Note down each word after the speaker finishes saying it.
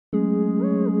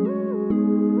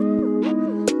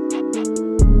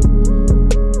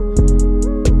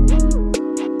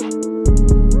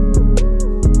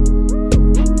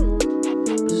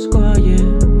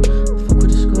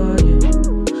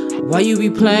Why you be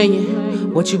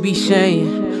playing? What you be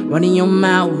saying? Running your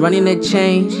mouth, running that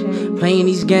change, playing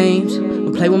these games.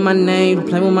 Don't play with my name, don't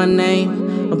play with my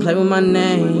name, don't play with my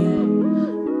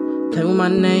name. Play with my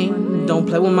name, don't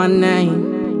play with my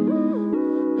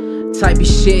name. Type of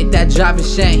shit that drive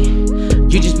insane.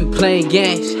 You just be playing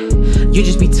games, you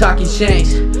just be talking change.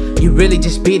 You really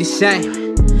just be the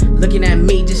same. Looking at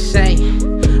me just saying,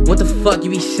 what the fuck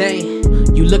you be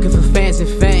saying? You looking for fans and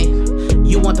fame,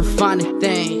 you want the finer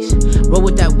things. Roll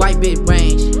with that white bit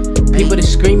range, people to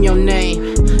scream your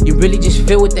name. You really just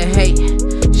feel with the hate.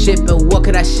 Shit, but what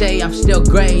could I say? I'm still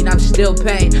great, I'm still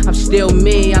paid, I'm still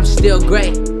me, I'm still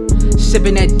great.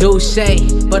 Sipping that douce,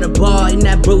 but a bar in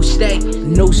that brew state.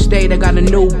 New state, I got a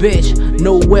new bitch.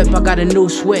 New whip, I got a new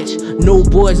switch. New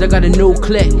boys, I got a new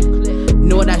click.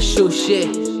 Know that I shoot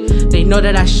shit, they know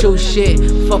that I shoot shit.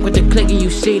 Fuck with the click and you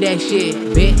see that shit,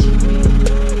 bitch.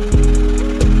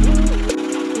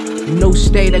 New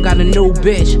state, I got a new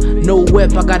bitch. New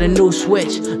whip, I got a new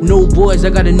switch. New boys, I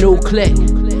got a new click.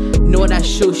 Know that I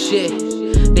shoot shit,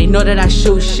 they know that I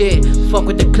shoot shit. Fuck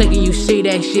with the click and you see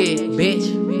that shit, bitch.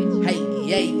 Hey,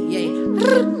 yeah,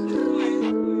 yeah.